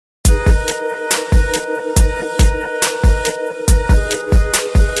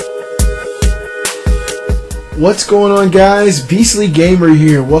What's going on, guys? Beastly Gamer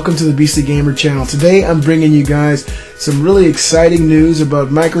here. Welcome to the Beastly Gamer channel. Today I'm bringing you guys some really exciting news about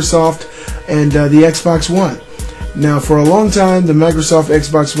Microsoft and the Xbox One. Now, for a long time, the Microsoft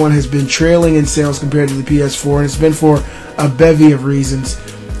Xbox One has been trailing in sales compared to the PS4, and it's been for a bevy of reasons.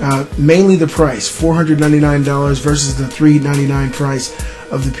 Mainly the price, $499 versus the $399 price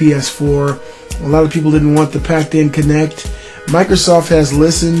of the PS4. A lot of people didn't want the packed-in Kinect. Microsoft has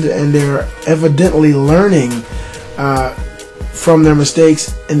listened, and they're evidently learning from their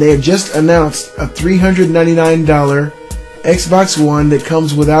mistakes, and they have just announced a $399 Xbox One that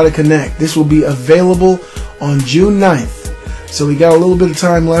comes without a Kinect. This will be available on June 9th, so we got a little bit of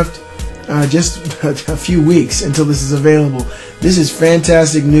time left, just a few weeks until this is available. This is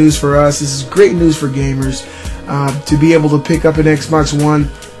fantastic news for us. This is great news for gamers to be able to pick up an Xbox One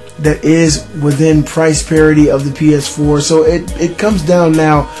that is within price parity of the PS4. So it comes down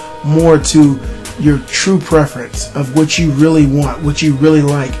now more to your true preference of what you really want, what you really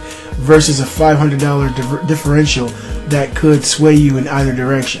like, versus a $500 differential that could sway you in either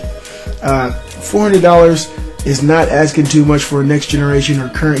direction. $400 is not asking too much for a next generation or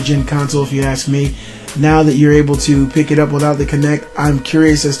current gen console, if you ask me. Now that you're able to pick it up without the Kinect, I'm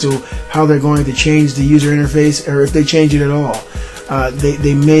curious as to how they're going to change the user interface, or if they change it at all.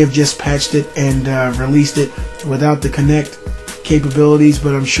 They may have just patched it and released it without the Kinect capabilities,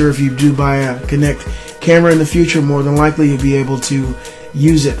 but I'm sure if you do buy a Kinect camera in the future, more than likely you'll be able to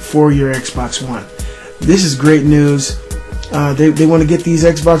use it for your Xbox One. This is great news. They want to get these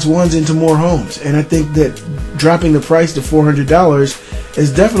Xbox Ones into more homes, and I think that dropping the price to $400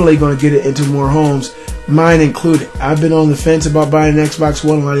 is definitely going to get it into more homes, mine included. I've been on the fence about buying an Xbox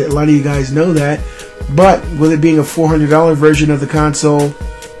One. A lot of you guys know that. But with it being a $400 version of the console,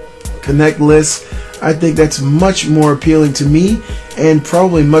 Kinect-less, I think that's much more appealing to me, and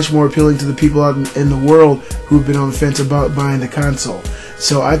probably much more appealing to the people out in the world who've been on the fence about buying the console.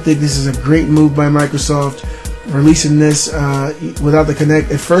 So I think this is a great move by Microsoft, releasing this without the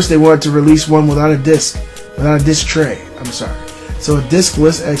Kinect. At first they wanted to release one without a disc tray. I'm sorry. So a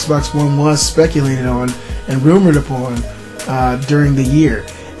discless Xbox One was speculated on and rumored upon during the year.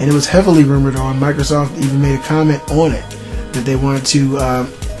 And it was heavily rumored on. Microsoft even made a comment on it that they wanted to,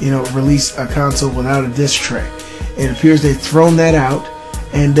 release a console without a disc tray. It appears they've thrown that out,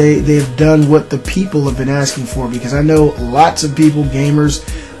 and they've done what the people have been asking for. Because I know lots of people, gamers,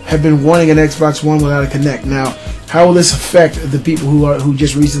 have been wanting an Xbox One without a Kinect. Now, how will this affect the people who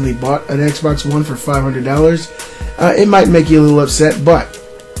just recently bought an Xbox One for $500? It might make you a little upset, but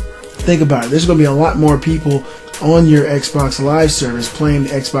think about it. There's going to be a lot more people on your Xbox Live service playing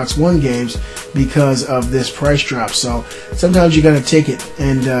Xbox One games because of this price drop. So sometimes you got to take it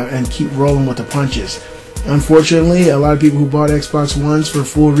and keep rolling with the punches. Unfortunately, a lot of people who bought Xbox Ones for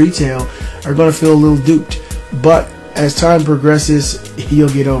full retail are going to feel a little duped. But as time progresses, you'll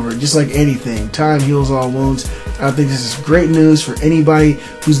get over it. Just like anything, time heals all wounds. I think this is great news for anybody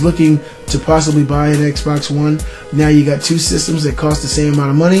who's looking to possibly buy an Xbox One. Now you got two systems that cost the same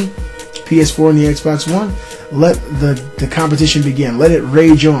amount of money, PS4 and the Xbox One. Let the competition begin. Let it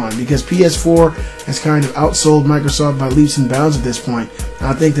rage on, because PS4 has kind of outsold Microsoft by leaps and bounds at this point.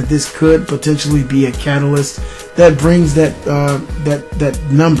 I think that this could potentially be a catalyst that brings that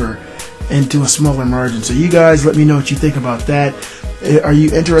number into a smaller margin. So you guys, let me know what you think about that. Are you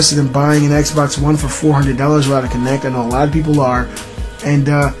interested in buying an Xbox One for $400 without a Kinect? I know a lot of people are, and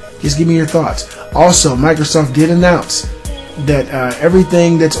just give me your thoughts. Also, Microsoft did announce that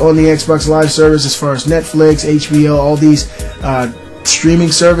everything that's on the Xbox Live service, as far as Netflix, HBO, all these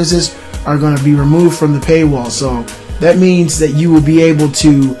streaming services, are going to be removed from the paywall. So that means that you will be able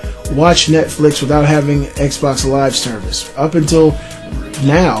to watch Netflix without having Xbox Live service. Up until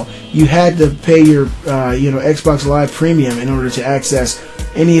now, you had to pay your Xbox Live Premium in order to access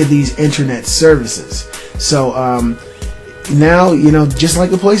any of these internet services. So now, just like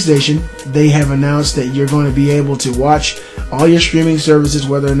the PlayStation, they have announced that you're going to be able to watch all your streaming services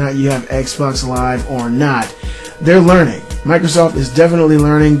whether or not you have Xbox Live or not. They're learning. Microsoft is definitely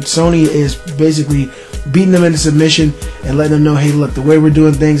learning. Sony is basically beating them into submission and letting them know, hey, look, the way we're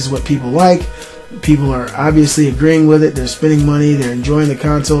doing things is what people like. People are obviously agreeing with it. They're spending money. They're enjoying the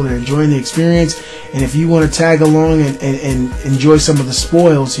console. They're enjoying the experience. And if you want to tag along and enjoy some of the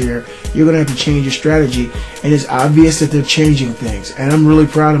spoils here, you're going to have to change your strategy. And it's obvious that they're changing things. And I'm really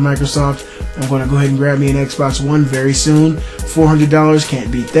proud of Microsoft. I'm going to go ahead and grab me an Xbox One very soon. $400,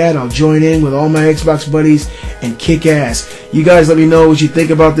 can't beat that. I'll join in with all my Xbox buddies and kick ass. You guys let me know what you think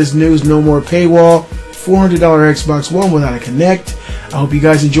about this news. No more paywall. $400 Xbox One without a Kinect. I hope you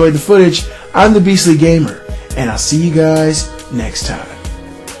guys enjoyed the footage. I'm the Beastly Gamer, and I'll see you guys next time.